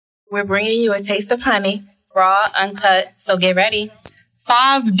We're bringing you a taste of honey. Raw, uncut, so get ready.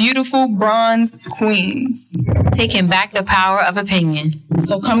 5 beautiful bronze queens. Taking back the power of opinion.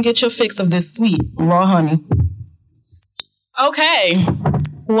 So come get your fix of this sweet raw honey. Okay.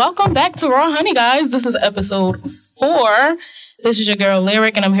 Welcome back to Raw Honey, guys. This is episode 4. This is your girl,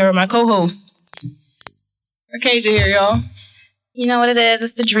 Lyric, and I'm here with my co-host. Arcasia here, y'all. You know what it is?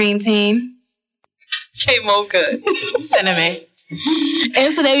 It's the dream team. K-Mocha. Cinnamon.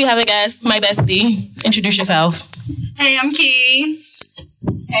 And today we have a guest, my bestie. Introduce yourself. Hey, I'm Key.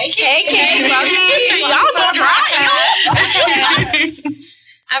 Hey, Key. Y'all so dry.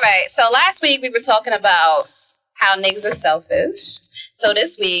 All right. So last week we were talking about how niggas are selfish. So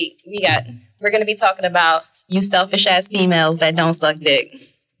this week we're going to be talking about you selfish ass females that don't suck dick.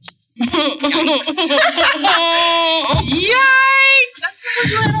 Yikes.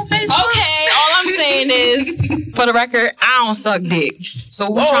 Okay, all I'm saying is, for the record, I don't suck dick. So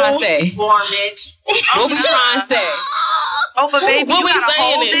what we trying to say? Born bitch. What we trying to say? Oh, but baby, what you we gotta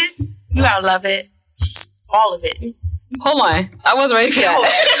saying hold is- it. You gotta love it. All of it. Hold on, I wasn't ready for that.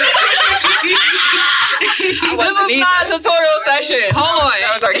 This was not a tutorial session. Hold on.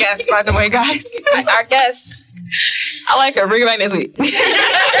 That was our guest, by the way, guys. Our guest. I like her. Bring it back next week.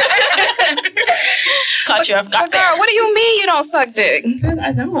 Caught you off guard. But girl, what do you mean you don't suck dick?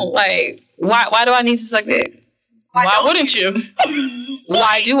 I don't. Like, why do I need to suck dick? Why wouldn't you?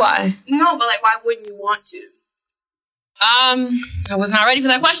 Why do I? No, but like, why wouldn't you want to? I was not ready for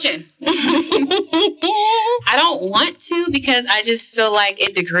that question. I don't want to because I just feel like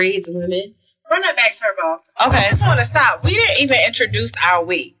it degrades women. Run that back, Turbo. Okay. I just want to stop. We didn't even introduce our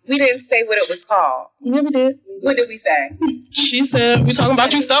week. We didn't say what it was called. Yeah, we did. What did we say? She said, we talking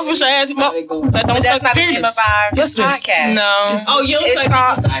about you selfish ass. That don't But that's suck not the name penis. of our Yes, it is. podcast. No. Oh, you It's don't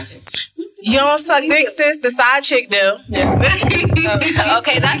called- suck dick. You don't suck dick, sis. The side chick do.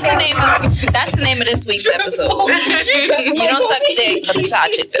 Okay, that's the name of this week's episode. You don't suck dick, but the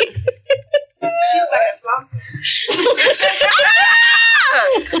side chick do. She's like a slump.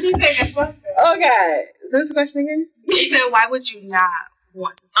 She's like a slump. Okay. Is this a question again? He said, why would you not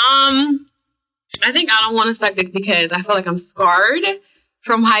want to? I think I don't want to suck dick because I feel like I'm scarred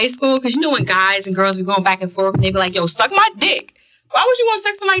from high school. Because you know when guys and girls be going back and forth and they be like, yo, suck my dick. Why would you want to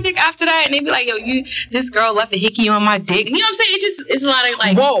suck somebody's dick after that? And they be like, yo, this girl left a hickey on my dick. You know what I'm saying? It's a lot of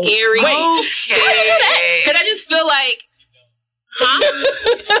like scary. Wait. Why do you do that? Because I just feel like,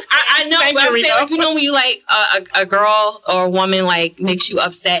 I know, Thank but you, I'm saying, Rita. like, you know when you like a girl or a woman like makes you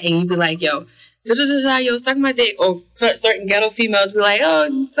upset and you be like, yo, yo, suck my dick. Or certain ghetto females be like,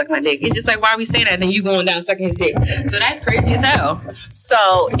 oh, suck my dick. It's just like, why are we saying that? And then you going down sucking his dick. So that's crazy as hell.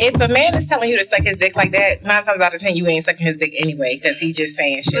 So if a man is telling you to suck his dick like that, 9 times out of 10 you ain't sucking his dick anyway because he just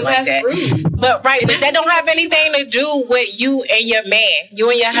saying shit like that. Rude. But that don't have anything to do with you and your man, you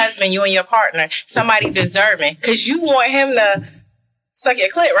and your husband, you and your partner, somebody deserving. Because you want him to suck your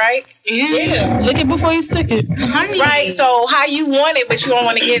clit, right? Yeah. Lick it before you stick it. Honey. Right. So how you want it, but you don't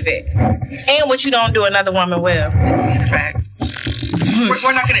want to give it, and what you don't do, another woman will. These are facts.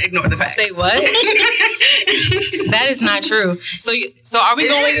 We're not going to ignore the facts. Say what? That is not true. So are we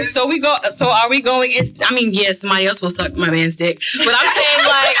going? So are we going? I mean, yeah, somebody else will suck my man's dick, but I'm saying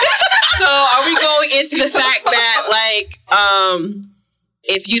like, so are we going into the fact that like,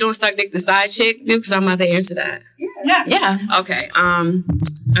 if you don't suck dick, the side chick do? Because I'm about to answer that. Yeah. Okay.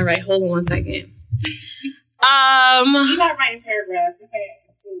 All right. Hold on 1 second. You're not writing paragraphs.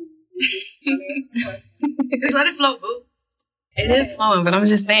 Just let it flow, boo. It is flowing, but I'm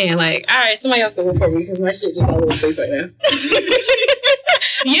just saying, like, all right, somebody else go before me because my shit just all over the place right now.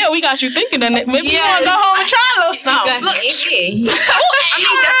 Yeah, we got you thinking of it. Maybe you want to go home and try a little something. Look, I mean,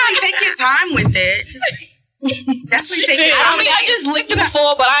 definitely take your time with it. Just definitely take your time. I mean, I just licked it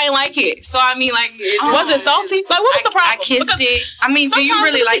before, but I ain't like it. So, I mean, like... Was it salty? Like, what was the problem? I kissed it. I mean, do you Sometimes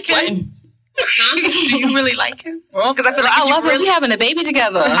really it's like sweating. him? Do you really like him? Because I feel like I if you love it. really... We having a baby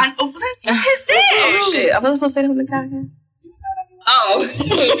together. Let's suck his dick. Oh, shit. I was supposed to say that on the podcast? Oh.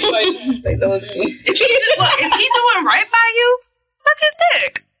 Say that was me. If he doing right by you, suck his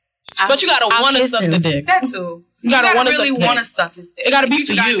dick. But you got to I'll want to kiss suck him. the dick. That too. You gotta wanna really suck dick. want to suck his dick. It gotta be You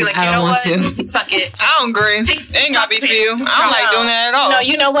for gotta you. be like, I you don't know want what? to. Fuck it. I don't agree. Ain't gotta be for you. I don't like doing that at all. No,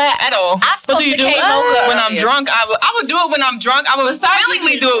 you know what? At all. I spoke do you to do? K-Mocha When I'm drunk, I would do it when I'm drunk. I would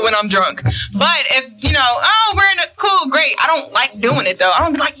willingly do it when I'm drunk. But if, we're in a cool, great. I don't like doing it though. I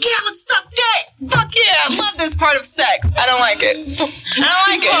don't be like, yeah, let's suck dick. Fuck yeah, I love this part of sex. I don't like it. I don't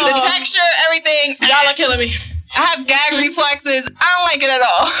like it. The texture, everything. Y'all are killing me. I have gag reflexes. I don't like it at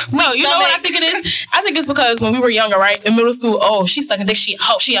all. No, you know what I think it is? I think it's because when we were younger, right? In middle school, she's sucking dick, she a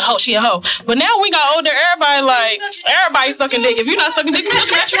hoe, she a hoe, she a hoe. But now we got older, everybody sucking dick. If you're not sucking dick, we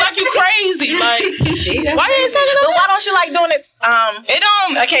looking at you like you Why you ain't saying But why don't you like doing it? It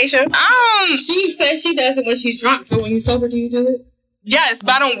don't. Acacia. She says she does it when she's drunk. So when you're sober, do you do it? Yes,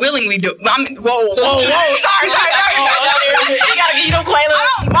 but I don't willingly do it. Whoa. Sorry. You gotta give you them Quaaludes. I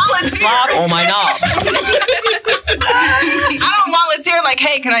don't volunteer. Slob on my knob. I don't volunteer like,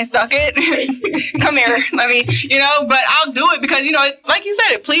 hey, can I suck it? Come here, let me, but I'll do it because, like you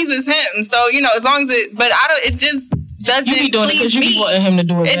said, it pleases him. So, as long as it just doesn't You be doing it because please you be me. wanting him to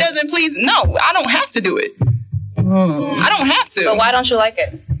do it. It doesn't please, no, I don't have to do it. I don't have to. But why don't you like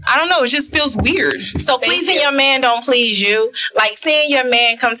it? I don't know, it just feels weird. So pleasing your man don't please you. Like seeing your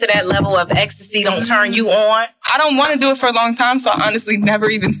man come to that level of ecstasy don't turn you on. I don't want to do it for a long time, so I honestly never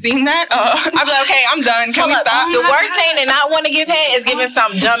even seen that. I'd be like, okay, I'm done. Can we stop? The worst thing to not want to give head is giving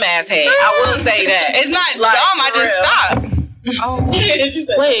some dumbass head. I will say that. It's not Like, dumb, I just for real. stopped.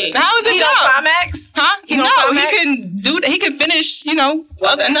 Wait. How is it He dumb? don't climax? Huh? He don't No, climax? he can finish,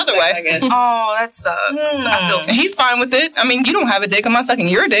 another way. I guess. Oh, that sucks. I feel And he's fine with it. I mean, you don't have a dick. I'm not sucking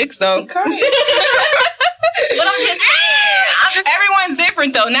your dick, so. But I'm just saying. Everyone's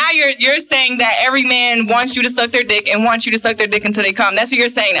different, though. Now you're saying that every man wants you to suck their dick and wants you to suck their dick until they come. That's what you're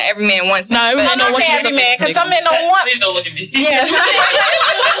saying, that every man wants. No, every man don't want you to suck every man, their because some men don't want. Please don't look at me. Yeah. I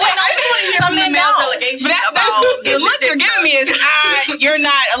just want to hear from the male delegation But the look you're giving me is you're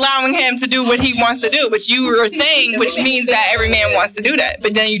not allowing him to do what he wants to do, which you were saying, which means that every man wants to do that.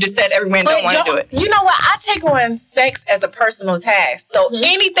 But then you just said every man don't want to do it. You know what? I take on sex as a personal task. So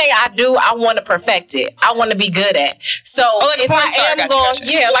anything I do, I want to perfect it. I want to be good at. So like a if porn I star. am Gotcha, going,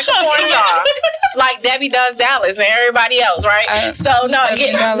 gotcha. yeah, like a porn star, like Debbie does Dallas and everybody else, right? So no,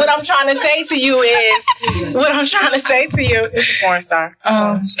 what I'm trying to say to you is, what I'm trying to say to you is a porn star.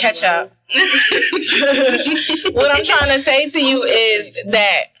 Catch up. What I'm trying to say to you is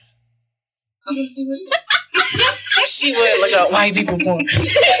that she would look up white people porn.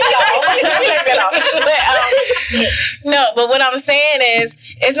 But what I'm saying is,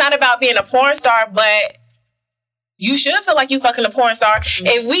 it's not about being a porn star, but you should feel like you fucking a porn star.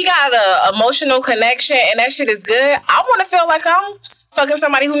 If we got a emotional connection and that shit is good, I want to feel like I'm fucking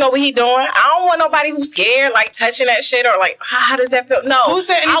somebody who know what he doing. I don't want nobody who's scared, like touching that shit or like, how does that feel? No. Who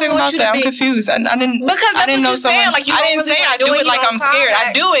said anything about that? I'm confused. I didn't. Because that's I didn't what know you someone. said. Like, you I don't didn't really say I wanna do do it it, like you I'm don't scared. I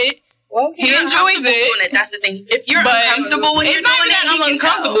climax. do it. He enjoys it. That's the thing. If you're But uncomfortable when you're it's not doing even that it, he I'm can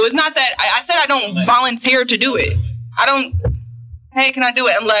uncomfortable. tell. It's not that I said I don't volunteer to do it. I don't. Hey, can I do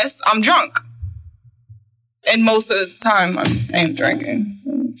it? Unless I'm drunk. And most of the time, I am drinking.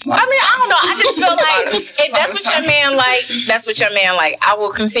 I don't know. I just feel like if that's what your man like, that's what your man like. I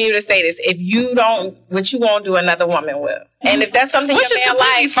will continue to say this. If you don't, what you won't do, another woman will. And if that's something Which your is man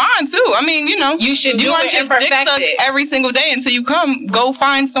completely like, fine too. I mean, you should do want it your and dick perfect sucked it. every single day until you come. Go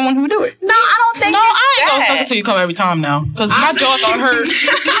find someone who do it. No, I don't think No, it's I ain't gonna that. suck it till you come every time now. Because my jaw gonna hurt.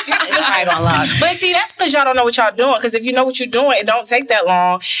 I ain't gonna lie. But see, that's because y'all don't know what y'all doing. Because if you know what you're doing, it don't take that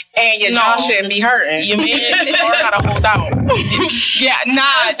long, and your jaw shouldn't be hurting. You mean learn how to hold out. Yeah,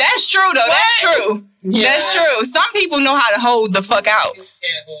 nah, that's true though. That's true. Yeah. That's true. Some people know how to hold the fuck out. Can't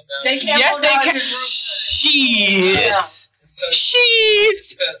hold down. They can't Yes, hold they out can. in this room. Shit. Shit.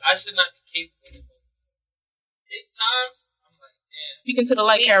 Because I should not be capable of it. It's times, I'm like, damn. Speaking to the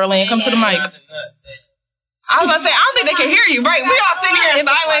light, Caroline. Come to the mic. Not to nut, man. I was about to say, I don't think they can hear you. Right? We all sitting here in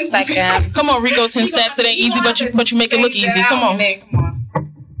silence. Second. Come on, Rico. 10 stacks. It ain't easy, but you make it look easy. Come on.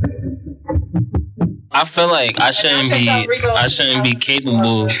 I feel like I shouldn't be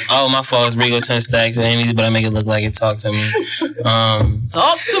capable. Oh, my fault. It's Rigo 10 stacks. It ain't easy, but I make it look like it. Talk to me.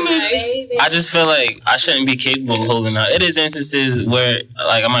 Talk to me. I just feel like I shouldn't be capable of holding out. It is instances where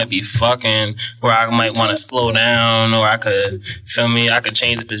like I might be fucking, where I might want to slow down, or I could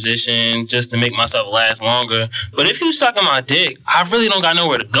change the position just to make myself last longer. But if you sucking my dick, I really don't got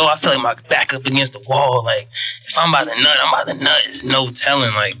nowhere to go. I feel like my back up against the wall. Like if I'm about to nut, I'm about to nut. It's no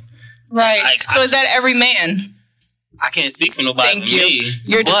telling. Like. Right. Like, So is that every man? I can't speak for nobody. Thank but you. Me,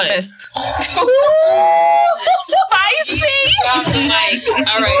 You're but dismissed. Spicy. All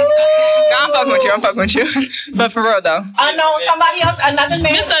right. No, I'm fucking with you. But for real though. I know somebody else, another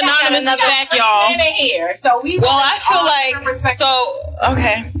man. Mr. Anonymous is back, y'all. Man in here, so we. Well, I feel like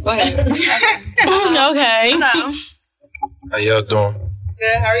okay. Go ahead. Okay. No. How y'all doing?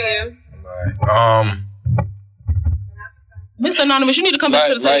 Good. How are you? Alright. Mr. Anonymous, you need to come back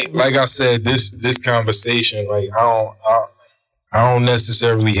to the table. Like I said, this conversation, like I don't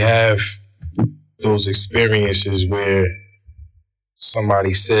necessarily have those experiences where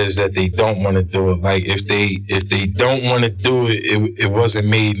somebody says that they don't want to do it. Like if they don't want to do it, it wasn't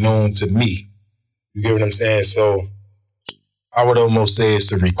made known to me. You get what I'm saying? So I would almost say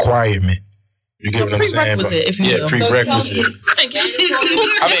it's a requirement. You get what I'm saying? Prerequisite, if you will. prerequisite. Thank you.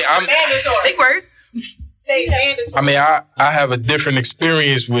 I mean, Big word. I mean, I have a different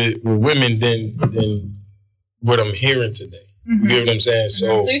experience with women than what I'm hearing today. You get what I'm saying?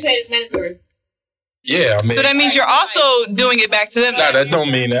 So you say it's mandatory? Yeah, I mean. So that means you're also doing it back to them? Nah, that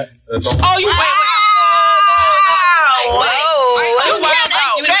don't mean that. Oh, you wait. You can't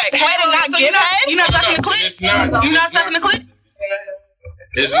expect head and not give head? You're not sucking the clit? You're not sucking the clit?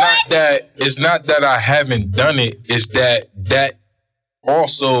 It's not that I haven't done it. It's that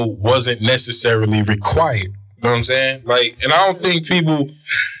also wasn't necessarily required. You know what I'm saying? Like, and I don't think people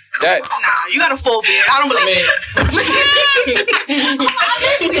that. Nah, you got a full beard. I don't believe it.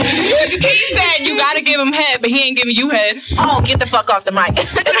 He said you gotta give him head, but he ain't giving you head. Oh, get the fuck off the mic. At the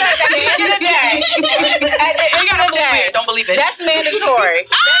end of the day, don't believe it. That's mandatory.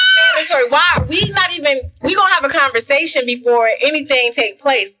 That's mandatory. Why we gonna have a conversation before anything take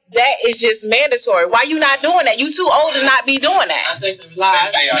place. That is just mandatory. Why you not doing that? You too old to not be doing that. I think the mistake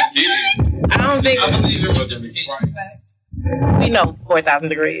say I did it. I don't think. I believe it was a vacation. We know 4,000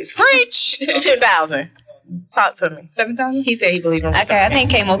 degrees. Preach. 10,000. Talk to me. 7,000. He said he believed in. Okay, I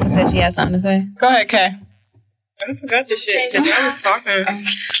think K Mocha said she had something to say. Go ahead, Kay. I forgot this shit. I was talking.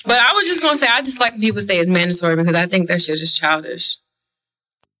 But I was just going to say, I just like when people say it's mandatory because I think that shit is childish.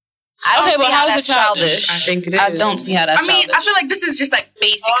 I don't see how that's childish. I think it is. I don't see how that's childish. I feel like this is just like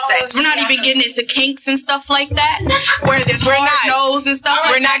basic sex. We're not even getting into kinks and stuff like that. Where there's hard nose and stuff.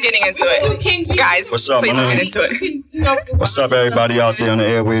 We're not getting into it. Guys, what's up? Please don't get into it. What's up, everybody out there on the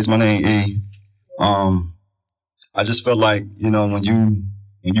airways? My name E. I just feel like, when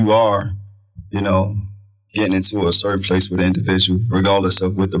you are, getting into a certain place with an individual, regardless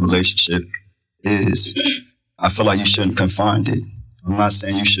of what the relationship is, I feel like you shouldn't confine it. I'm not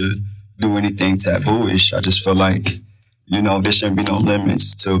saying you should do anything tabooish. I just feel like, there shouldn't be no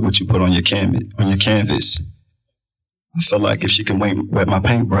limits to what you put on your canvas. I feel like if she can wet my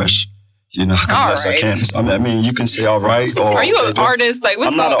paintbrush, I can bless her canvas. I mean, you can say all right. Or are you an artist? Like,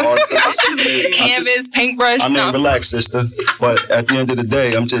 what's I'm not an artist. Canvas, paintbrush. I mean, relax, sister. But at the end of the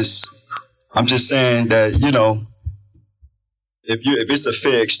day, I'm just saying that, if it's a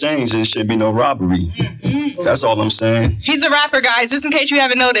fair exchange, there should be no robbery. That's all I'm saying. He's a rapper, guys. Just in case you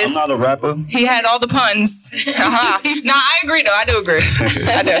haven't noticed. I'm not a rapper. He had all the puns. Nah, I agree though. I do agree.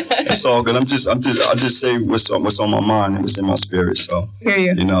 I do. It's all good. I just say what's on my mind and what's in my spirit. So hear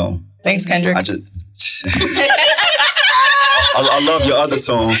you. Thanks, Kendrick. I love your other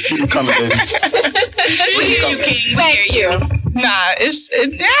tones. Keep them coming, baby. We hear you, King. We hear you. Nah,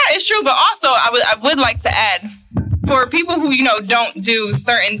 it's true. But also, I would like to add, for people who, don't do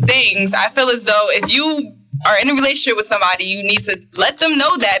certain things, I feel as though if you are in a relationship with somebody, you need to let them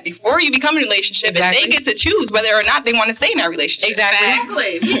know that before you become in a relationship, and they get to choose whether or not they want to stay in that relationship.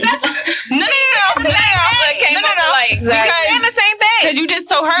 Exactly. No. Exactly. Because the same thing. Because you just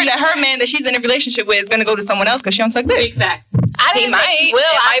told her that her man that she's in a relationship with is going to go to someone else because she don't suck dick. Big facts. I didn't say he will.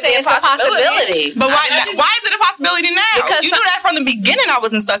 I said it's a possibility. But why is it a possibility now? Because you knew that from the beginning I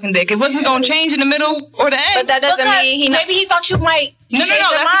wasn't sucking dick. It wasn't going to change in the middle or the end. But that doesn't mean maybe he thought you might. No.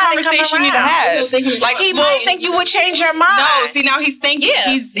 That's a conversation you need to have. Like he might think you would change your mind. No, see now he's thinking. Yeah.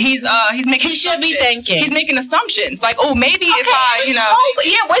 He's making. He should be thinking. He's making assumptions. Like, oh, maybe if I,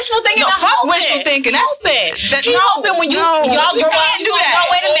 wishful thinking. No, fuck wishful thinking. That's he hoping when y'all grow up. Can't do that. No,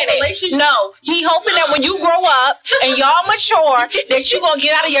 wait a minute. No, he hoping that when you grow up and y'all mature, that you gonna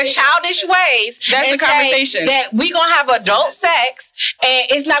get out of your childish ways. That's the conversation. That we gonna have adult sex and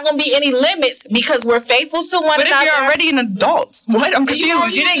it's not gonna be any limits because we're faithful to one another. But if you're already an adult, what? I'm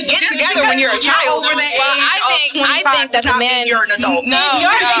confused. You didn't get together when you're a child. Over the age of 25, I think that the man. You're an adult.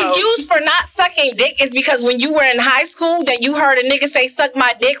 Your excuse for not sucking dick is because when you were in high school, that you heard a nigga say "suck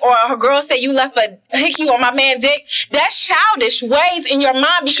my dick" or a girl say "you left a hickey on my man's dick." That's childish ways in your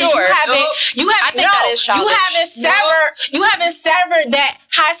mind because you haven't severed that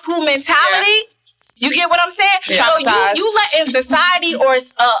high school mentality. Yeah. You get what I'm saying? Yeah. So you letting society or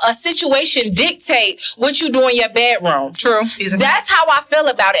a situation dictate what you do in your bedroom. True. That's how I feel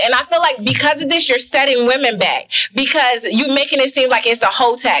about it. And I feel like because of this, you're setting women back. Because you're making it seem like it's a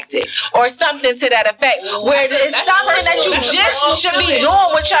hoe tactic or something to that effect. Where it's something that you just should be doing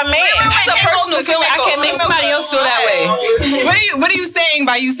with your man. That's a personal feeling. I can't make somebody else feel that way. What are you saying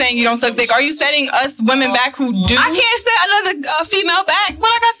by you saying you don't suck dick? Are you setting us women back who do? I can't set another female back. What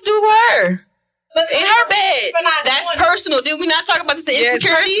I got to do with her? In her bed. That's personal. Did we not talk about this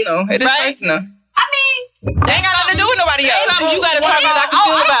insecurities? It is personal. I mean, they ain't got nothing to do with nobody else. Something you got to talk about. I can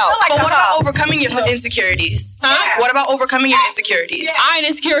feel about. But what about overcoming your insecurities? Huh? What about overcoming your insecurities? I ain't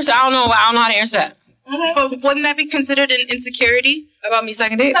insecure, so I don't know how to answer that. But wouldn't that be considered an insecurity? About me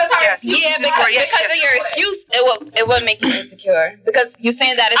sucking dick? Because of your excuse, it would make you insecure. Because you're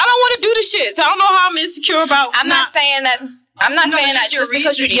saying that I don't want to do the shit, so I don't know how I'm insecure about. I'm not saying that. I'm not saying that just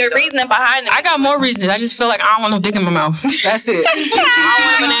because your reasoning behind it. I got more reasoning. I just feel like I don't want no dick in my mouth. That's it. I don't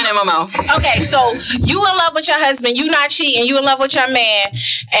want a banana in my mouth. Okay, so you in love with your husband, you not cheating, you in love with your man,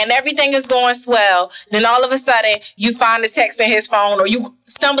 and everything is going swell. Then all of a sudden, you find a text in his phone, or you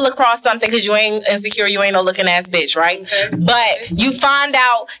stumble across something because you ain't insecure, you ain't no looking ass bitch, right? Okay. But you find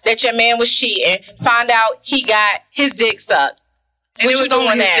out that your man was cheating, find out he got his dick sucked. And it was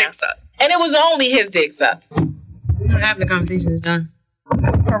only his dick sucked. And it was only his dick sucked. Having the conversation is done.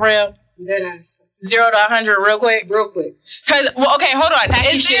 For real? Dead ass. 0 to 100 real quick? Real quick. Okay, hold on.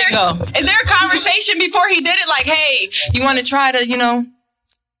 Is there a conversation before he did it? Like, hey, you want to try to,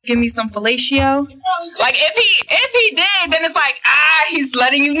 give me some fellatio? Like, if he did, then it's like, he's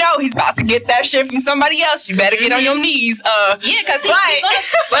letting you know he's about to get that shit from somebody else. You better get on your knees. Yeah, because your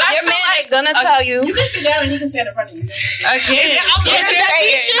man is gonna tell you. You can sit down and he can stand in front of you. Again, Oh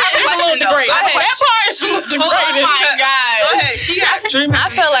my God. I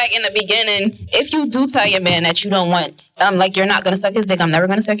feel like in the beginning, if you do tell your man that you don't want, like you're not gonna suck his dick, I'm never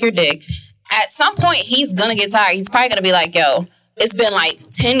gonna suck your dick. At some point, he's gonna get tired. He's probably gonna be like, yo, it's been like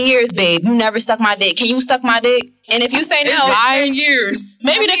 10 years, babe. You never suck my dick. Can you suck my dick? And if you say no, 9 years.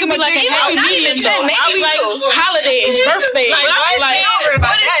 Maybe they could be like a happy medium. Maybe like holidays, birthdays.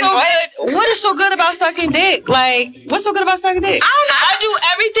 What is so good about sucking dick? Like, what's so good about sucking dick? I do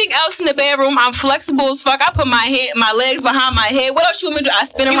everything else in the bedroom. I'm flexible as fuck. I put my legs behind my head. What else you want me to do? I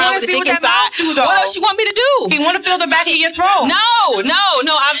spin around with the dick inside. What else you want me to do? You want to feel the back of your throat? No.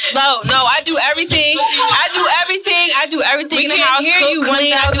 I do everything. I do everything in the house. Cook,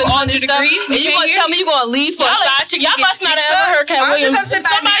 clean. I do all this stuff. And you gonna tell me you gonna leave for a side chick? Y'all must not have ever heard Cat Williams.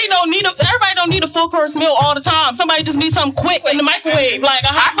 Everybody don't need a full course meal all the time. Somebody just needs something quick in the microwave. Like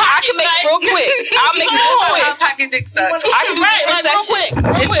I can make it real quick. I'll make it real quick. Hot pocket dick suck. I can do real quick.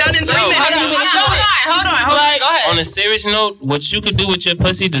 It's done in 3 minutes. Hold on. Go ahead. On a serious note, what you could do with your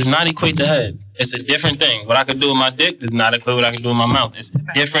pussy does not equate to head. It's a different thing. What I could do with my dick does not equate what I can do with my mouth. It's a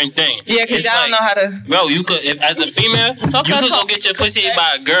different thing. Yeah, because I don't know how to. Bro, you could, if as a female, you could go get your pussy ate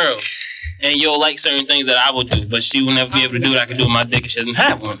by a girl. And you'll like certain things that I will do, but she will never be able to do what I can do with my dick if she doesn't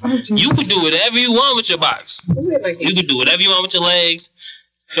have one. You could do whatever you want with your box. You could do whatever you want with your legs.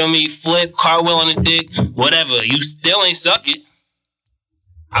 Feel me? Flip, cartwheel on the dick, whatever. You still ain't suck it.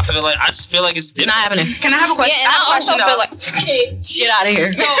 I just feel like it's different. Not happening. Can I have a question? Yeah, and I also feel like get out of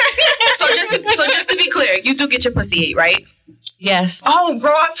here. So just to be clear, you do get your pussy ate, right? Yes. Oh,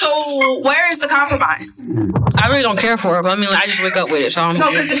 bro. So where is the compromise? I really don't care for it, but I mean, I just wake up with it. So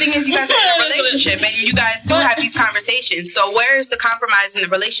no, because the thing is, you guys are in a relationship and you guys do have these conversations. So where is the compromise in the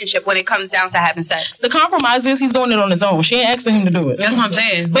relationship when it comes down to having sex? The compromise is he's doing it on his own. She ain't asking him to do it. That's what I'm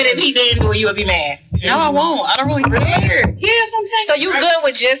saying. But if he didn't do it, you would be mad. No, I won't. I don't really care. Yeah, that's what I'm saying. So you good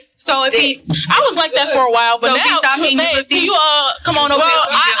with just so if he? I was like that for a while, but so now, if he stopped eating your pussy, can you come on over? Well,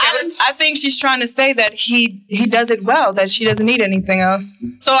 I think she's trying to say that he does it well, that she doesn't need anything else.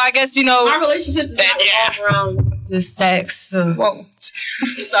 So I guess our relationship does not revolve around just sex. Whoa.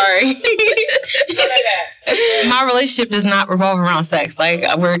 Sorry. My relationship does not revolve around sex. Like,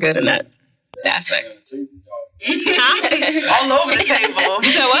 we're good in that aspect. All over the table.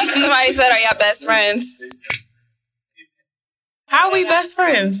 You said what? Somebody said, are y'all best friends? How are we best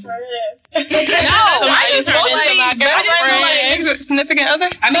friends? No, I just want to be significant other.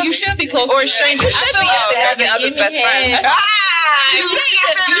 I mean, you should be close. Or stranger. You should be your significant other's best friend.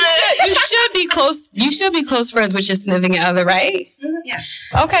 You should be close. You should be close friends with your significant other, right? Yeah.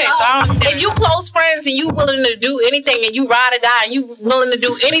 Okay, so I understand. If you close friends and you willing to do anything and you ride or die and you willing to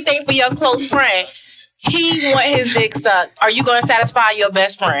do anything for your close friend, he want his dick sucked. Are you going to satisfy your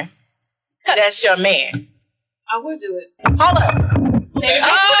best friend? That's your man. I would do it. Hold up. Do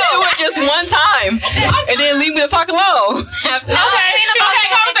it just one time and then leave me the fuck alone. Okay,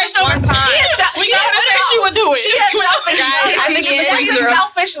 conversation one time. She would do it. She is selfish. I think it's a breakthrough.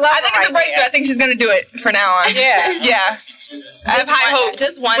 Selfish love. I think it's a breakthrough. I think she's gonna do it for now on. Yeah. I have high hopes.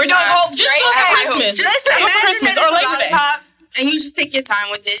 Just one. We're doing hopes, right? Just for Christmas. Just imagine that it's a lollipop. And you just take your time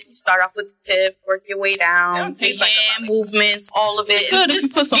with it. You start off with the tip, work your way down, the hand movements, all of it. Good, and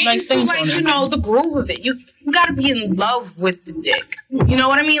just put some get nice into, things like, on the groove of it. You gotta be in love with the dick. You know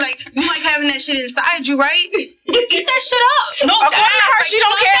what I mean? Like, you like having that shit inside you, right? Eat that shit up. No, according to her, she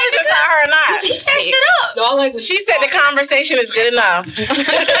don't care if it's inside her or not. Eat that shit up. No, I like she said the conversation is good enough.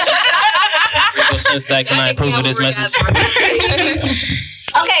 Go 10 stack. Can I approve of this message?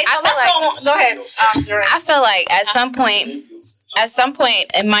 Okay, so let's go ahead. I feel like at some point, at some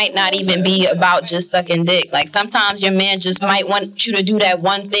point, it might not even be about just sucking dick. Like, sometimes your man just might want you to do that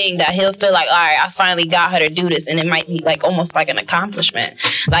one thing that he'll feel like, all right, I finally got her to do this. And it might be like almost like an accomplishment.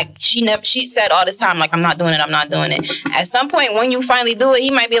 Like, she said all this time, like, I'm not doing it. At some point, when you finally do it,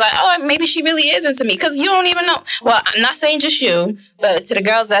 he might be like, oh, maybe she really is into me. Because you don't even know. Well, I'm not saying just you, but to the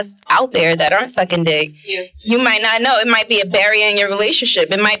girls that's out there that aren't sucking dick, you might not know. It might be a barrier in your relationship.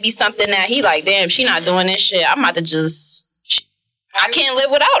 It might be something that he like, damn, she not doing this shit. I'm about to just... I can't live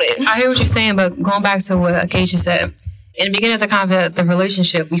without it. I hear what you're saying, but going back to what Acacia said, in the beginning of the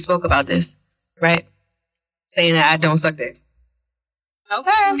relationship, we spoke about this, right? Saying that I don't suck dick.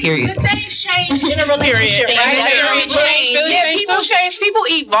 Okay. Period. But things change in a relationship, right? People change. People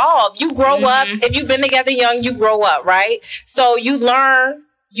evolve. You grow up. If you've been together young, you grow up, right? So you learn,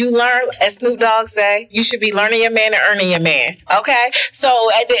 as Snoop Dogg say, you should be learning your man and earning your man. Okay?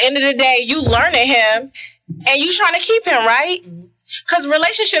 So at the end of the day, you learning him and you trying to keep him, right? Because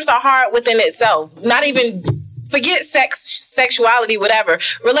relationships are hard within itself. Not even, forget sexuality, whatever.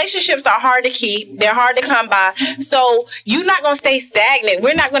 Relationships are hard to keep. They're hard to come by. So you're not going to stay stagnant.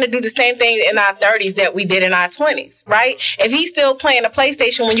 We're not going to do the same thing in our 30s that we did in our 20s, right? If he's still playing a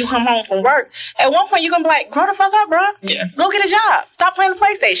PlayStation when you come home from work, at one point you're going to be like, grow the fuck up, bro. Yeah. Go get a job. Stop playing the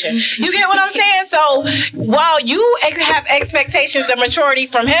PlayStation. You get what I'm saying? So while you have expectations of maturity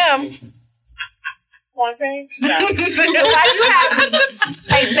from him, while you have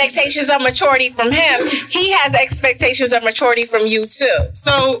expectations of maturity from him, he has expectations of maturity from you too.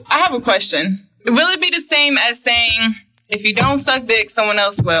 So I have a question. Will it be the same as saying, if you don't suck dick, someone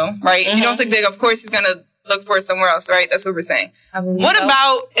else will, right? If you don't suck dick, of course he's going to look for it somewhere else, right? That's what we're saying. What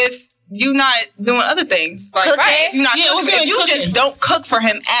about if you not doing other things? Like, cooking? You're not cooking. If you just don't cook for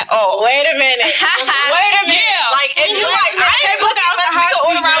him at all. Wait a minute. Yeah. Like, if you like, I ain't cook out the hot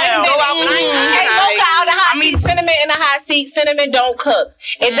seat, go out when I ain't cinnamon in the hot seat. Cinnamon don't cook.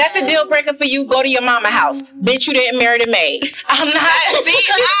 If that's a deal breaker for you, go to your mama house. Bitch, you didn't marry the maid. I'm not.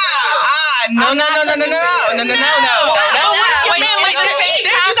 No.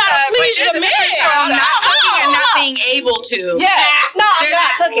 And not being able to. Yeah. No, I'm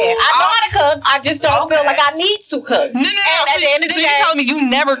not cooking. I know how to cook. I just don't feel like I need to cook. No. At the end of the day, you're telling me you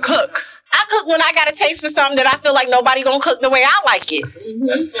never cook? I cook when I got a taste for something that I feel like nobody gonna cook the way I like it.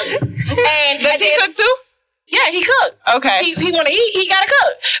 That's funny. And does he cook too? Yeah, he cooked. Okay. He want to eat, he gotta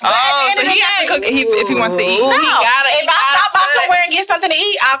cook. So he has to cook if he wants to eat. No, if I stop by somewhere and get something to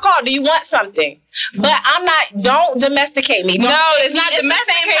eat, I'll call. Do you want something? But I'm not, don't domesticate me. No, it's not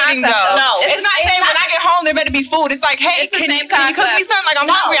domesticating though. No. It's not saying when I get home there better be food. It's like, hey, can you cook me something? Like, I'm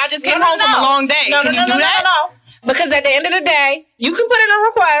hungry. I just came home from a long day. Can you do that? No. Because at the end of the day, you can put in a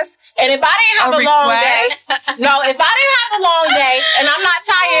request, and if I didn't have a long day, and I'm not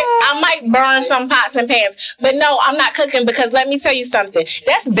tired, I might burn some pots and pans. But no, I'm not cooking because let me tell you something.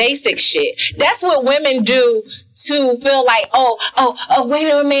 That's basic shit. That's what women do to feel like, weight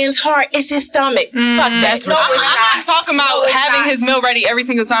of a man's heart is his stomach. Fuck that. I'm not talking about having his meal ready every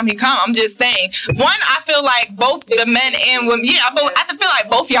single time he comes. I'm just saying, one, I feel like both the men and women, I feel like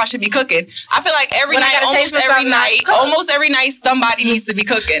both y'all should be cooking. I feel like almost every night, somebody needs to be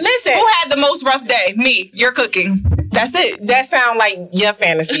cooking. Listen, who had the most rough day? Me. You're cooking. That's it. That sound like your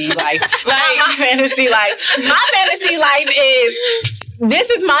fantasy life. My fantasy life. My fantasy life is,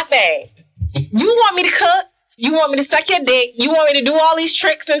 this is my thing. You want me to cook? You want me to suck your dick? You want me to do all these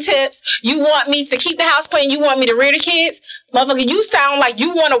tricks and tips? You want me to keep the house clean? You want me to rear the kids? Motherfucker, you sound like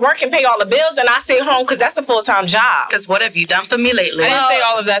you want to work and pay all the bills and I sit home because that's a full-time job. Because what have you done for me lately? I didn't say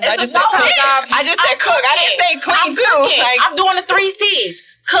all of that. I just said cook. I just said cook. I didn't say clean too. Like, I'm doing the 3 C's.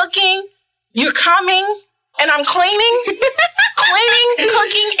 Cooking, you're coming, and I'm cleaning.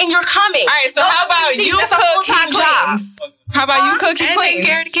 Cooking, and you're coming. All right, so how about you cook, he cleans? How about you cook, he cleans? And take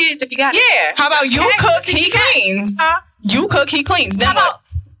care of the kids if you got it. Yeah. How about you cook, he cleans? You cook, he cleans. Then what?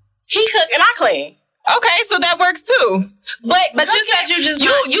 He cook and I clean. Okay, so that works too. But you said you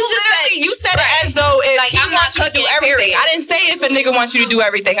said it as though if like, he wants you to do everything. I didn't say if a nigga wants you to do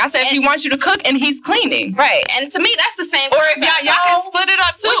everything. I said if he wants you to cook and he's cleaning. Right, and to me that's the same. Or if y'all can split it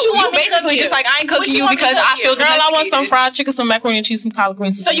up too. You basically just like I ain't cooking you because I feel domesticated. Girl, I want some fried chicken, some macaroni and cheese, some collard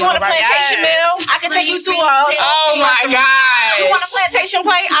greens. So you want a plantation meal? I can take you to a oh my god. You want a plantation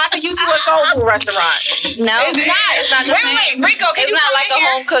plate? I'll take you to a soul food restaurant. No, it's not. Wait, Rico, can you not like a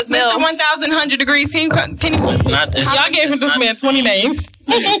home cooked meal. Mr. 1,100 degrees. Can you? It's not. Y'all gave this man 20 names.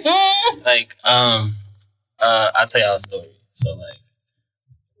 Like, I'll tell y'all a story. So, like,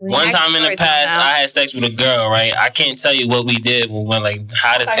 one time in the past, I had sex with a girl, right? I can't tell you what we did when like,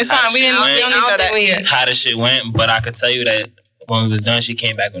 how the shit went, but I could tell you that when we was done, she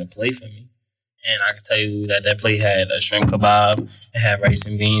came back with a plate for me. And I can tell you that plate had a shrimp kebab. It had rice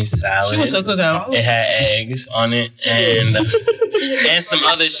and beans salad. She went to a cookout. It had eggs on it and some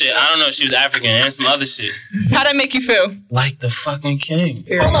other shit. I don't know. She was African and some other shit. How'd that make you feel? Like the fucking king.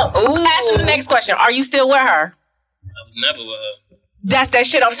 Hold up. Ask me the next question. Are you still with her? I was never with her. That's that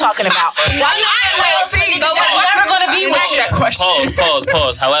shit I'm talking about. But was never gonna be with you.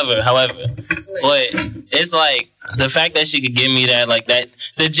 Pause. However, but it's like the fact that she could give me that, like that,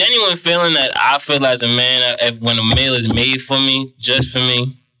 the genuine feeling that I feel as a man when a meal is made for me, just for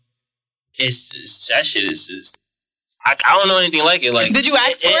me, it's just, that shit is just. I don't know anything like it. Like, did you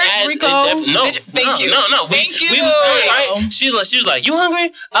ask for it, Rico? No. Thank you. No. Thank you. Right? She was like, "You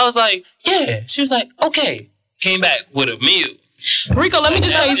hungry?" I was like, "Yeah." She was like, "Okay." Came back with a meal. Rico, let me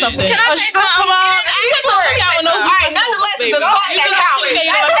just tell you something. Can I say something? Nonetheless, it's the thought that counts.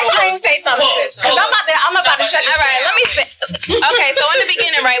 Let Dream say something. Because I'm about to shut this down. All right, let me say. Okay, so in the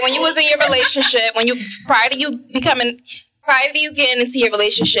beginning, right, when you was in your relationship, prior to you getting into your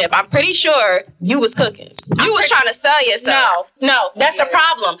relationship, I'm pretty sure you was cooking. You was trying to sell yourself. No, that's the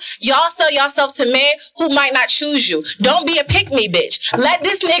problem. Y'all sell yourself to men who might not choose you. Don't be a pick-me bitch. Let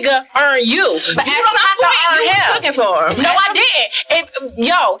this nigga earn you. But at some point, you was cooking for him. No, I didn't.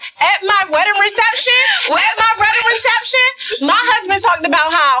 At my wedding reception, my husband talked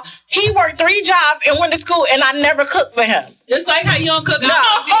about how he worked 3 jobs and went to school, and I never cooked for him. Just like how you don't cook. No. And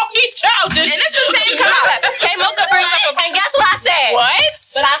it's the same concept. K-Mocha brings up and guess what I said? What?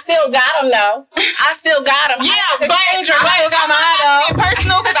 But I still got him, though. I still got him. Yeah, but I still got my get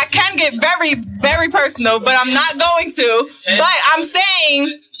personal because I can get very, very personal, but I'm not going to. But I'm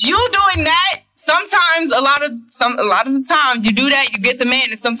saying you doing that. Sometimes, a lot of the time, you do that, you get the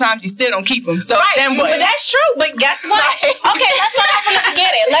man, and sometimes you still don't keep him. So then what? But that's true. But guess what? Okay, let's start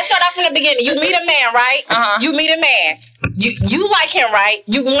off from the beginning. You meet a man, right? You meet a man. You like him, right?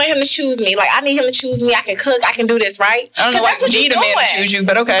 You want him to choose me. Like, I need him to choose me. I can cook. I can do this, right? I don't know why you need a man to choose you,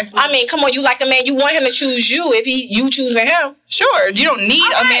 but okay. I mean, come on. You like a man. You want him to choose you if you choosing him. Sure. You don't need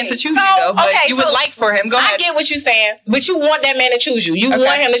a man to choose you, though. But you would like for him. Go ahead. I get what you're saying. But you want that man to choose you. You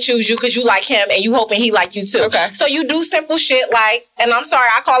want him to choose you because you like him and you hoping he like you, too. Okay. So you do simple shit like, and I'm sorry,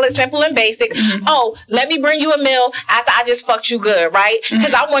 I call it simple and basic. Mm-hmm. Oh, let me bring you a meal after I just fucked you good, right?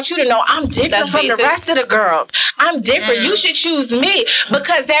 Because I want you to know I'm different from the rest of the girls. I'm different. You should choose me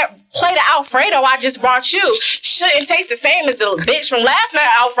because that plate of Alfredo I just brought you shouldn't taste the same as the bitch from last night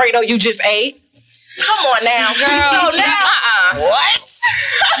Alfredo you just ate. Come on now, girl. So now, what?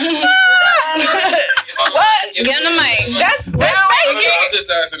 What? Give him the mic. That's basic. I'm just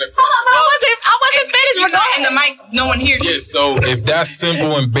asking a question. I wasn't finished. We're not in the mic. No one hears you. Yeah, so if that's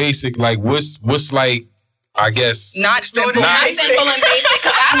simple and basic, like what's like? I guess not simple and basic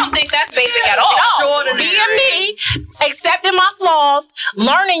because I don't think that's basic at all. Being me, accepting my flaws,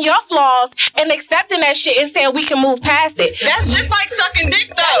 learning your flaws, and accepting that shit and saying we can move past it. That's just like sucking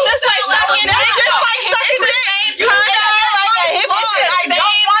dick, though. That's just like sucking dick. That's just like sucking dick. You get I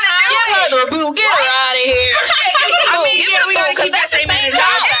don't want to do it. Mother boo, get her out of here. Give it a boo because that's the same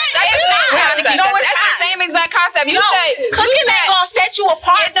concept. That's the same exact concept. You say cooking ain't gonna set you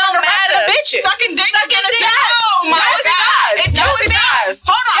apart from the rest of the bitches. Sucking dick is gonna set. Oh my God! It does.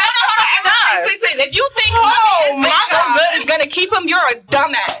 Hold on. If you think sucking his dick so good is gonna keep him, you're a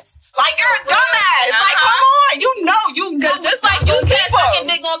dumbass. Like you're a dumbass. Like come on, you know. Because just like you said, sucking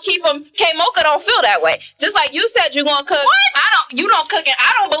dick gonna keep him. K-Mocha don't feel that way. Just like you said, you gonna cook. What? You don't cook, and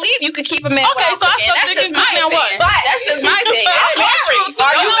I don't believe you could keep him in. Okay, so I suck dick and cook now what? That's just my thing.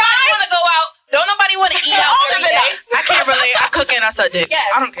 Are you guys want to go out? Don't nobody want to eat out every day. I can't relate. I cook and I suck dick. Yes,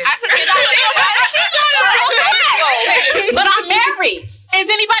 I don't care. I cook and I But I'm married. Is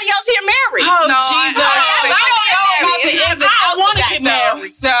anybody else here married? Oh, No, Jesus. I We don't know about the ins and outs want to of get that,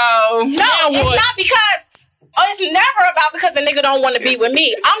 married. So It's not because. It's never about because the nigga don't want to be with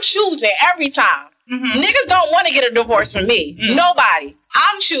me. I'm choosing every time. Niggas don't want to get a divorce from me. Nobody.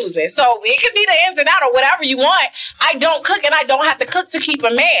 I'm choosing. So it could be the ins and out or whatever you want. I don't cook and I don't have to cook to keep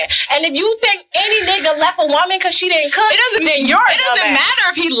a man. And if you think any nigga left a woman because she didn't cook, then you're it doesn't matter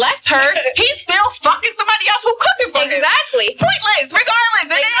if he left her. He's still fucking somebody else who cooking for him. Exactly. Pointless,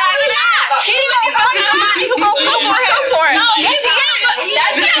 regardless. Exactly. He gonna fuck somebody who gonna cook for him. No, Yes, he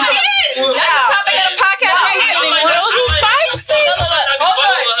is. That's the topic of the podcast right here. real spicy.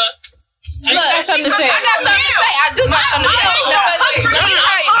 Look, I got something to say. I do got something to say. Let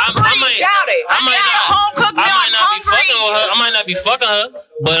me tell you. I might not be fucking her,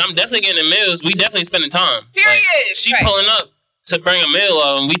 but I'm definitely getting the meals. We definitely spending time. Period. Like, she pulling up to bring a meal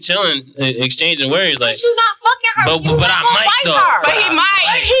and we chilling, exchanging words. Like, you not fucking her. But I might though. But he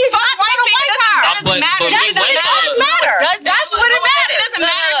might. He's not white people. That doesn't matter. That does matter. That's what it matters. It doesn't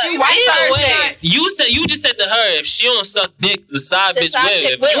matter if you white her. you just said to her, if she don't suck dick, the side bitch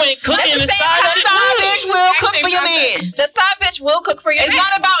will. If you ain't cooking, the side bitch will cook for your man. The side bitch will cook for your man. It's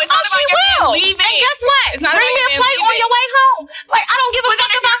not about leaving. And guess what? It's not Bring me a plate on your way home. Like, I don't give a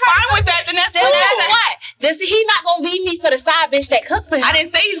fuck if you're fine with that, then that's cool. Guess what? He not gonna leave me for the side bitch that cook for him. I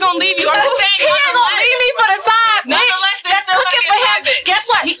didn't say he's gonna leave you. I'm just saying he ain't gonna leave me for the side bitch that's cooking for him. Guess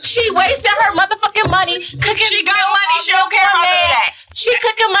what? She wasting her motherfucking money cooking. She got money. She don't care about that. She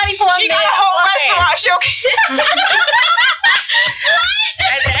cooking money for a man. She got a whole restaurant. She don't care.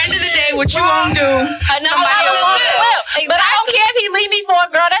 At the end of the day, what you gonna do? Somebody will. Exactly. But I don't care if he leave me for a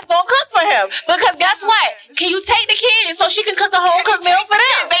girl that's gonna cook for him. Because guess what? Can you take the kids so she can cook a home cooked meal for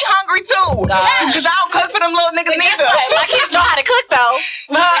them? They hungry too. Because I don't cook for them little niggas neither. My kids know how to cook though.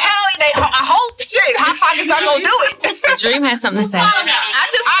 Hell, I hope shit. Hot Pocket's not gonna do it. Dream has something to say. I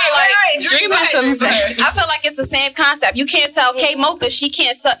just feel like Dream has something to say. I feel like it's the same concept. You can't tell K Mocha she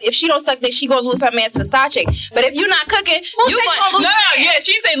can't suck. If she don't suck dick, she gonna lose her man to the side chick. But if you're not cooking, you gonna lose. No, yeah,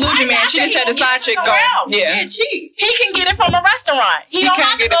 she didn't say lose your man. She just said the side chick go. Yeah, he can get it from a restaurant. He don't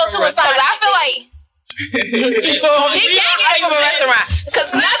have to go to a side. Because I feel like he can't get it from a restaurant. Because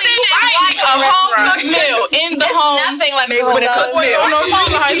nothing is like a home cooked meal in the home. Nothing like a cooked meal.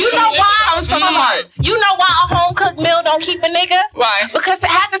 You know why? Comes from the heart. You know why a home cooked meal don't keep a nigga? Why? Because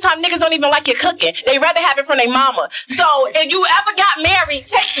half the time niggas don't even like your cooking. They rather have it from their mama. So if you ever got married,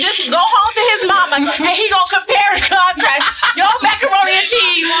 go home to his mama and he gonna compare and contrast your macaroni and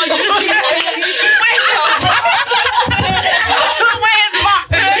cheese.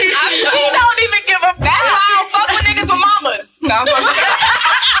 He don't even give a fuck. That's why I don't fuck with niggas with mamas. No, I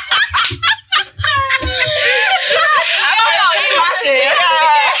don't know. Eat my shit.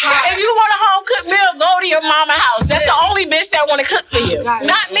 If you want a home cooked meal, go to your mama house. That's the only bitch that want to cook for you.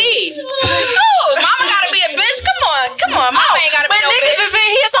 Not me. Ooh, mama gotta be a bitch. Come on. Mama ain't gotta be no bitch. But niggas is in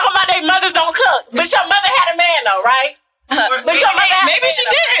here talking about their mothers don't cook. But your mother had a man though, right? But your mother had maybe she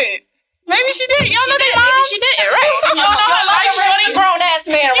did. Maybe she did. You don't know their moms? Maybe she didn't, right? You don't know her life, shorty. Grown ass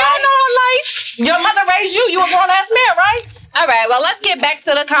man, right? You don't know her life. Your mother raised you. You a grown ass man, right? All right, well, let's get back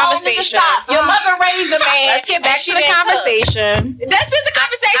to the conversation. Stop. Your mother raised a man. Let's get back to the conversation. This is the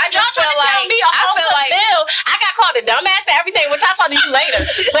conversation. I just feel like meal. I got called a dumbass and everything, which I'll talk to you later.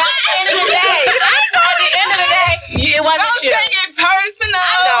 But at the end of the day, it wasn't you. Don't take it personal.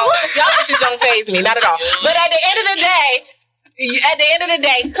 I know. Y'all bitches don't faze me, not at all. But at the end of the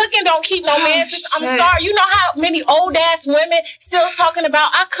day, cooking don't keep no man. I'm sorry. You know how many old ass women still talking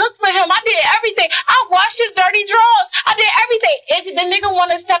about, I cooked for him. I did everything. I washed his dirty drawers. I did everything. If the nigga want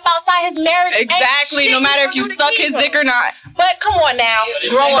to step outside his marriage, exactly. No matter if you suck his dick or not. But come on now,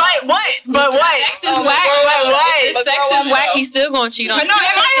 grow up. But what? Sex is whack. If sex is whack, he's still gonna cheat on you. No,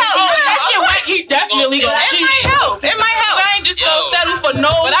 it might help. That shit whack. He definitely gonna cheat. It might help. I ain't just gonna settle for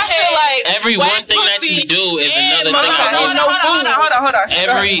no. But I feel like every one thing that you do is another thing. Hold on.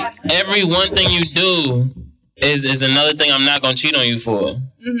 Every one thing you do is another thing I'm not gonna cheat on you for.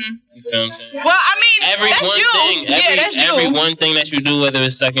 Mm-hmm. You feel what I'm saying? Well, I mean, every one thing that you do, whether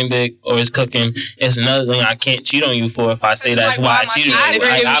it's sucking dick or it's cooking, is another thing I can't cheat on you for. If I say that's why I cheated on you,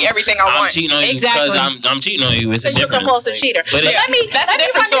 I'm cheating on you because I'm cheating on you. It's a different. You're a compulsive cheater. But that's a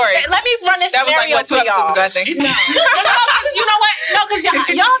different story. Let me run this scenario for y'all. You know what? No, because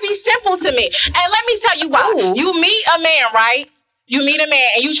y'all be simple to me. And let me tell you why. Ooh. You meet a man, right? You meet a man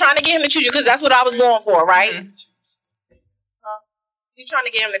and you trying to get him to choose you because that's what I was going for, right? Mm-hmm. You trying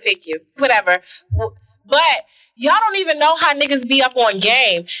to get him to pick you. Whatever. But y'all don't even know how niggas be up on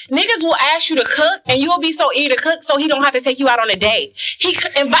game. Niggas will ask you to cook and you'll be so eager to cook so he don't have to take you out on a date. He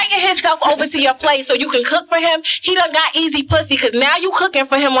inviting himself over to your place so you can cook for him. He done got easy pussy because now you cooking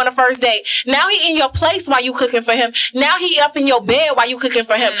for him on the first date. Now he in your place while you cooking for him. Now he up in your bed while you cooking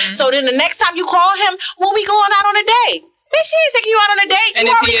for him. Mm-hmm. So then the next time you call him, well, we going out on a date. Bitch, he ain't taking you out on a date. You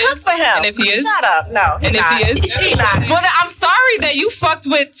already cooked for him. And if he is? Shut up. No. And if he is? He not. Well, I'm sorry that you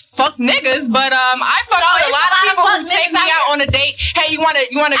fucked with niggas, but I fucked with a lot of people who take me out on a date. Hey, you wanna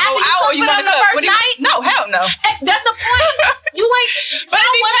go out or you wanna cook? No, hell no. That's the point. You ain't. But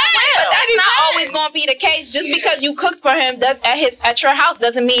that's not always gonna be the case. Just because you cooked for him at your house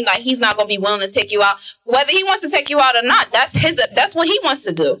doesn't mean like he's not gonna be willing to take you out. Whether he wants to take you out or not, that's what he wants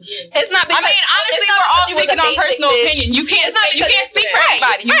to do. It's not because, I mean, honestly, we're all speaking on personal opinion. You can't speak for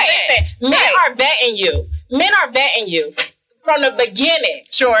everybody. Men are betting you. Men are betting you from the beginning.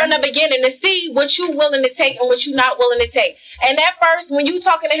 Sure. From the beginning to see what you willing to take and what you not willing to take. And at first, when you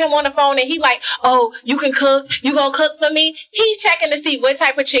talking to him on the phone and he like, oh, you can cook, you gonna cook for me? He's checking to see what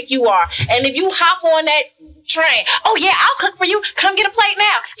type of chick you are. And if you hop on that train. Oh yeah, I'll cook for you. Come get a plate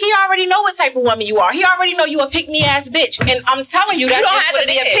now. He already know what type of woman you are. He already know you a pick-me-ass bitch. And I'm telling you, that's you don't just have what to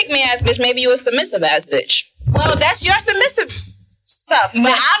be it a is. pick-me-ass bitch. Maybe you a submissive-ass bitch. Well, that's your submissive stuff.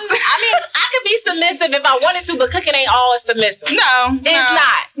 But I could be submissive if I wanted to, but cooking ain't all submissive. No, it's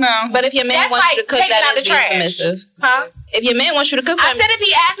not. No. But if your man That's wants like you to cook, taking that out is the being trash. submissive. Huh? If your man wants you to cook, I said if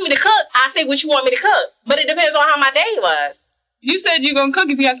he asked me to cook, I say what you want me to cook. But it depends on how my day was. You said you're gonna cook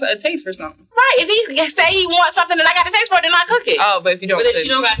if you have a taste for something. Right. If he say he wants something and I got a taste for it, then I cook it. Oh, but if you don't, But if she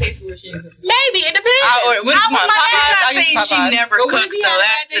don't got taste for it, she ain't cook. Maybe it depends. I'll order. How was my She's day? not saying she never cooks, though.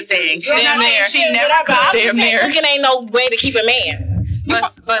 That's the thing. She's not saying she never cooks. I'm just saying cooking ain't no way to keep a man.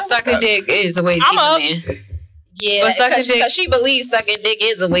 But sucking dick is a way to keep a man. Yeah, because she believes sucking dick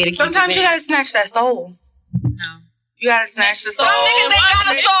is a way to keep Sometimes a you man. gotta snatch that soul. You gotta snatch the soul. Some niggas ain't got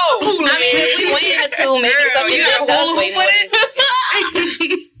a soul. I mean, if we weigh the two, maybe sucking you dick got a does hula way hoop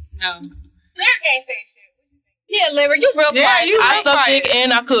more. No. Lyric ain't say shit. Yeah, Lyra, you real quiet. I suck dick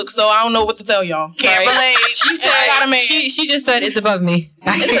and I cook, so I don't know what to tell y'all. Can't relate. She said I got a man. she just said it's above me.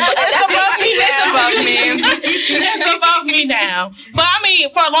 It's above me now. But I mean,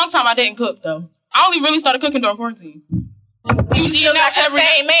 for a long time, I didn't cook though. I only really started cooking during quarantine. You still got your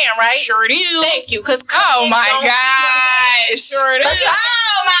same man, right? Sure do. Thank you. Cause Oh my gosh. Sure do.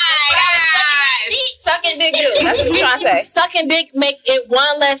 Oh my gosh. Sucking dick do. That's what you're trying to say. Sucking dick make it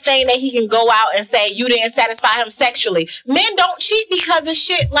one less thing that he can go out and say you didn't satisfy him sexually. Men don't cheat because of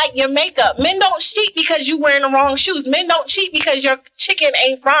shit like your makeup. Men don't cheat because you wearing the wrong shoes. Men don't cheat because your chicken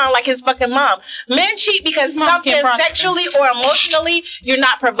ain't frying like his fucking mom. Men cheat because something sexually or emotionally you're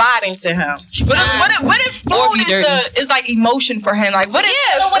not providing to him. What if food is like emotion for him? Like what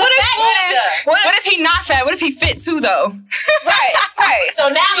if what if he not fat? What if he fit too though? Right. So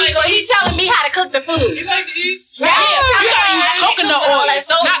now he telling me how to cook the food. You gotta use coconut oil,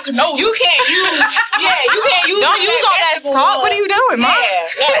 not canola. You can't use. Yeah, you can't use. Don't use all that salt. What are you doing, Mom?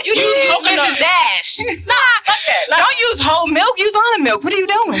 You use coconut dash. Don't use whole milk. Use almond milk. What are you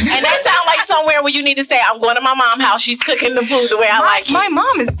doing? And that sound like somewhere where you need to say, "I'm going to my mom's house. She's cooking the food the way I like it." My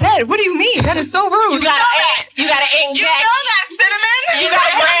mom is dead. What do you mean? That is so rude. You got an Aunt You Jackie. know that, Cinnamon. You got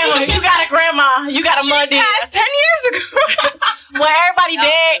a grandma. You got a grandma. You got a mother. She passed 10 years ago. Well, everybody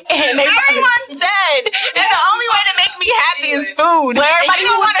dead. And everyone's dead. And the only way to make me happy is food. Well, and you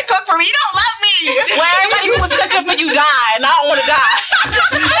don't want to cook for me. You don't love me. Well, everybody who was cooking for you died, and I don't want to die.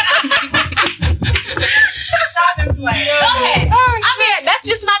 Go ahead. I mean, that's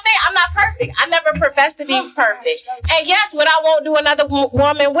just my thing. I'm not perfect. I never profess to be perfect. And yes, what I won't do, another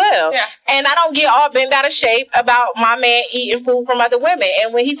woman will. Yeah. And I don't get all bent out of shape about my man eating food from other women.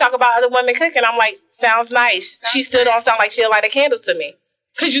 And when he talk about other women cooking, I'm like, sounds nice. She still don't sound like she'll light a candle to me.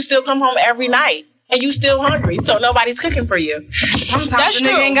 Because you still come home every night. And you still hungry, so nobody's cooking for you. Sometimes the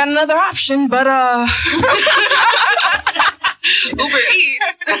nigga ain't got another option, but Uber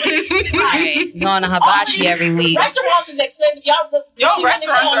Eats. Right. Going to hibachi every week. Restaurants is expensive. Y'all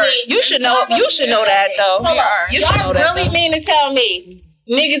restaurants are. You should know that though. Y'all really mean to tell me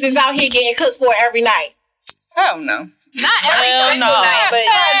niggas is out here getting cooked for every night? Oh no. Not every single night, but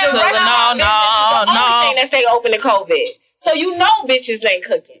the restaurant business is the only thing that stay open to COVID. So you know bitches ain't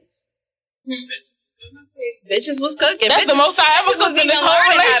cooking. Bitches was cooking. That's the most I ever cooked in this whole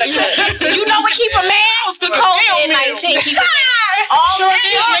relationship. You know what keep a man? COVID-19 keep a man.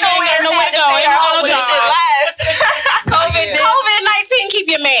 COVID-19 keep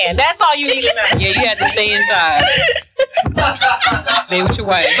your man. That's all you need to know. Yeah, you have to stay inside. Stay with your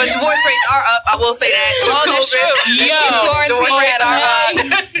wife. But divorce rates are up. I will say that. That's true. Divorce rates are up.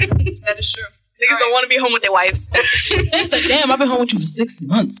 That is true. Niggas don't want to be home with their wives. It's like, damn, I've been home with you for 6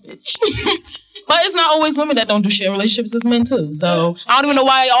 months, bitch. But it's not always women that don't do shit in relationships, it's men too. So I don't even know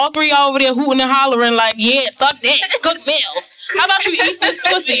why all three y'all over there hooting and hollering like, yeah, suck dick, cook meals. How about you eat this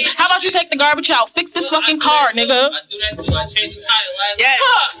pussy? How about you take the garbage out? Fix this fucking car, nigga. I do that too. I changed the tire last Yes.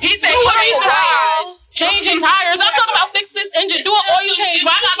 He said he changed tires. Changing tires. I'm talking about fix this engine. Do an oil change.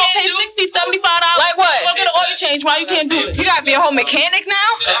 Why I gotta go pay $60, $75? Like what? Go get an oil change. Why you can't do it? You gotta be a whole mechanic now?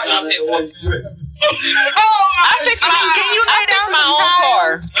 I fix my Can you lay down my some own tile?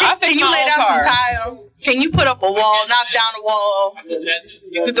 car. Can you lay down some tile? Can you put up a wall, knock down a wall?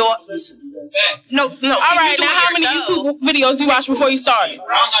 You could do it. No. All right, now how many YouTube videos you watched before you started?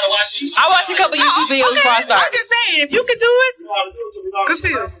 I watched a couple YouTube videos before I started. I'm just saying, if you could do it, good for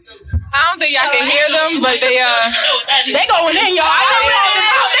you. I don't think y'all can hear them, but they going in, y'all.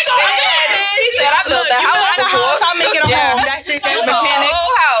 They going in. He said I built that house. I'll make it a home. That's it. That's all.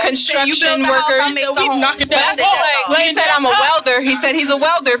 Mechanics, construction workers. He said I'm a welder. He said he's a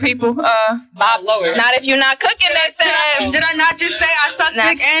welder, people. Bob lower. Not if you're not cooking, they said. Did I not just say I suck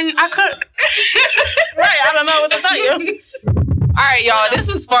dick and I cook? Right, I don't know what to tell you. All right, y'all. This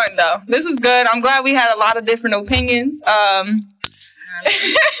was fun, though. This was good. I'm glad we had a lot of different opinions.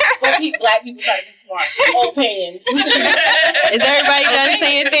 Black people try to be smart. Opinions. Is everybody done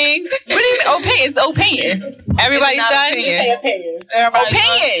saying things? What do you mean? Opinion? It's opinion. Everybody's done. You say opinions.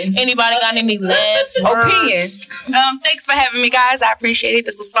 Opinion. Anybody got any last opinion? Thanks for having me, guys. I appreciate it.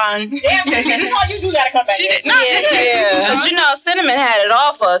 This was fun. Damn, that's all you do. Gotta come back. She did. Because you know, Cinnamon had it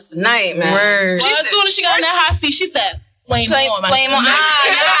all for us tonight, man. Well, as soon as she got in that hot seat, she said, "Flame on."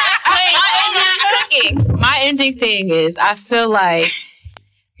 My ending thing is, I feel like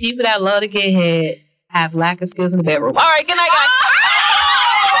people that love to get head have lack of skills in the bedroom. All right, good night, guys.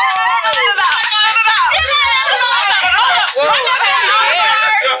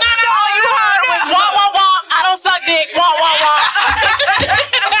 All you heard was wah wah wah. I don't suck dick. Wah wah wah.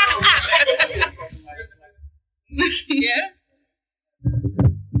 Yeah.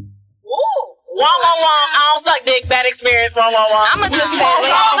 Ooh. Wah wah wah. I don't suck dick. Bad experience. Wah wah wah. I'ma just say, close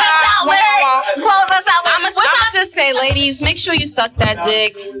us out, Larry. Close us out. I'ma just say, ladies, make sure you suck that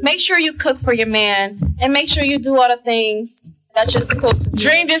dick. Make sure you cook for your man, and make sure you do all the things that you're supposed to do.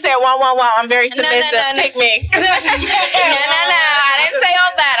 Dream just said wah wah wah. I'm very submissive. No. Pick me. No. I didn't say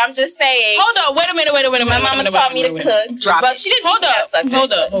all that. I'm just saying. Hold up. Wait a minute. My mama taught me to cook, but she didn't teach me how to suck dick.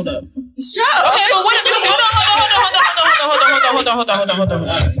 Hold up. Shut up. Okay, but what? Hold on.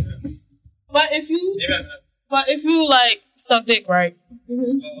 But if you like suck dick, right?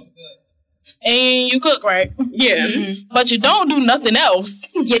 Mm-hmm. And you cook, right? Yeah. Mm-hmm. But you don't do nothing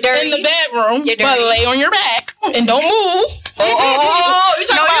else. You're dirty. In the bedroom. You're dirty. But lay on your back and don't move. You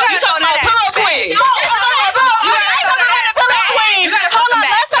talking about pillow queen. Hold on,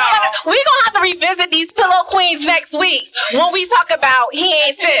 let's talk about. We gonna have to revisit these pillow queens next week when we talk about he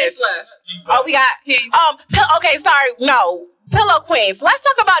ain't sis. Oh, we got okay, sorry, no. Pillow queens. Let's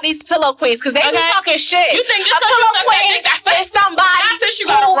talk about these pillow queens because they be talking shit. You think just a pillow queen is somebody she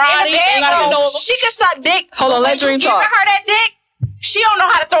got a body and she can suck dick. Hold on, let Dream talk. You ever heard that dick? She don't know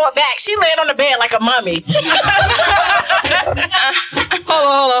how to throw it back. She laying on the bed like a mummy.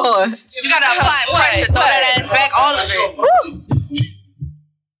 Hold on. You gotta apply pressure. Throw that ass back, all of it.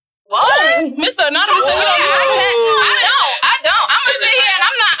 What? Mister, not to say I don't. I'm gonna sit here and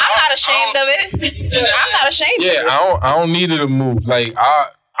I'm not ashamed of it. I'm not ashamed of it. I don't need her to move. Like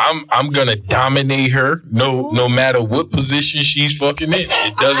I'm gonna dominate her no matter what position she's fucking in.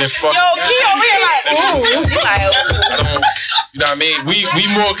 It doesn't fucking matter. Key over here you know what I mean? We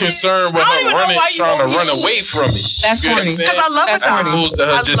more concerned with her trying to run away from it. That's corny. Because I love it. As opposed to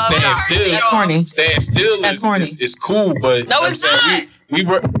her just staying still. That's corny. Staying still is cool, but no, it's not. We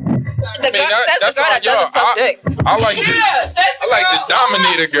were. The girl says the girl that doesn't suck dick. I like the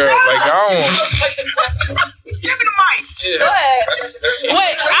dominator girl. Like I don't. Give me the mic. Yeah. Go ahead.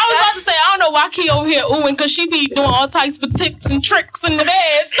 Wait, I was about to say, I don't know why Key over here oohing, because she be doing all types of tips and tricks in the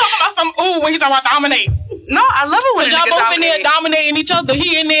bed. Talking about some ooh when he talking about dominate. No, I love it when y'all both in there dominating each other.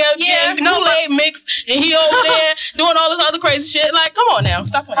 He in there getting Kool-Aid mix, and he over there doing all this other crazy shit. Like, come on now,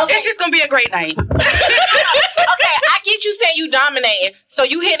 stop it. Okay. It's just gonna be a great night. Okay, I get you saying you dominating. So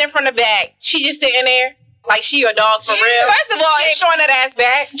you hitting from the back. She just sitting there. Like she your dog for real. First of all, she ain't showing that ass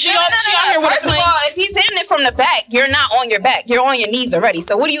back. She out here with First of all, if he's hitting it from the back, you're not on your back. You're on your knees already.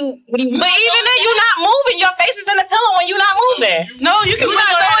 So what do you? But even then, you're not moving. Your face is in the pillow when you're not moving. No, you can. You're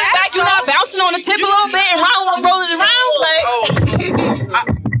not throwing back. You're not bouncing on the tip a little bit and rolling it around.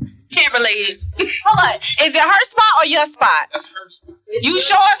 Like can't relate. Hold on. Is it her spot or your spot? That's her spot. You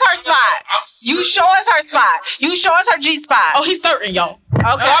show us her spot. You show us her spot. You show us her G spot. Oh, he's certain, y'all.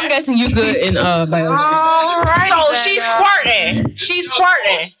 Okay. So I'm guessing you good in biology. All right. So she's squirting. She's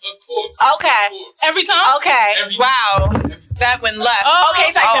squirting. Okay. Every time? Okay. Wow. That one left. Okay,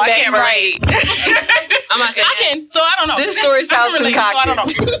 Tyson, I can't relate. I'm not saying. I can, so I don't know. This story sounds concocted. So I don't know.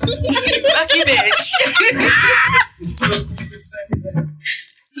 Lucky bitch.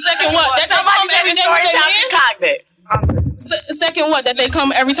 Second what? That somebody said the story sounds concocted. Second what? That they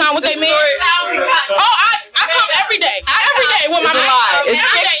come every time with their man? Oh, I come every day. Every day with my man. It's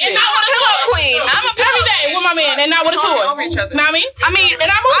Every day. fiction. And not with a toy. Queen. I'm a Every day with my man and not with a toy. Know what I mean? And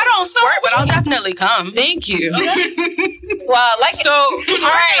I don't squirt, but I'll definitely come. Thank you. Well, like So,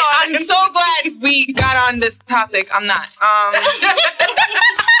 all right, I'm so glad we got on this topic. I'm not.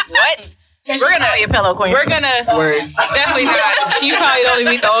 What? We're gonna be a pillow queen. We're gonna definitely not. She probably don't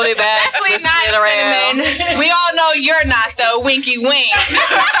even be throwing it back. Definitely not, Cinnamon. We all know you're not though. Winky wink.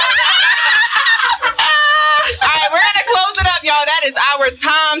 All right, we're gonna close it up, y'all. That is our our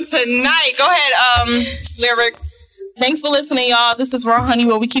time tonight. Go ahead, Lyric. Thanks for listening, y'all. This is Raw Honey,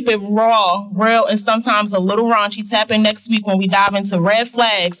 where we keep it raw, real, and sometimes a little raunchy. Tap in next week when we dive into red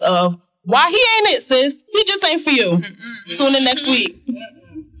flags of why he ain't it, sis. He just ain't for you. Tune in next week.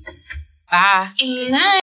 Bye. Night.